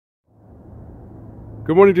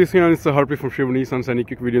Good morning to you, it's Harpreet from Sherwood Nissan. Sending a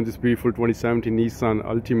quick video on this beautiful 2017 Nissan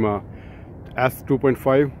Altima S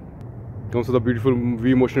 2.5. Comes with a beautiful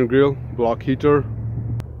V-motion grille, block heater,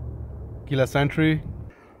 keyless entry,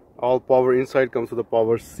 all power inside. Comes with a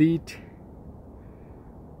power seat,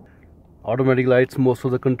 automatic lights, most of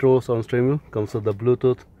the controls on steering wheel. Comes with the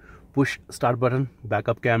Bluetooth, push start button,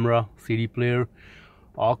 backup camera, CD player,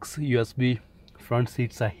 aux, USB. Front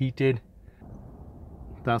seats are heated.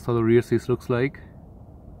 That's how the rear seats looks like.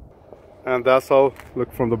 And that's how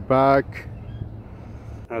look from the back.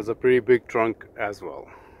 Has a pretty big trunk as well.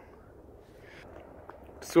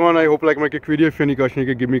 So I hope you like my quick video. If you have any question, you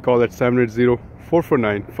can give me a call at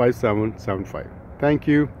 780-449-5775. Thank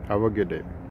you. Have a good day.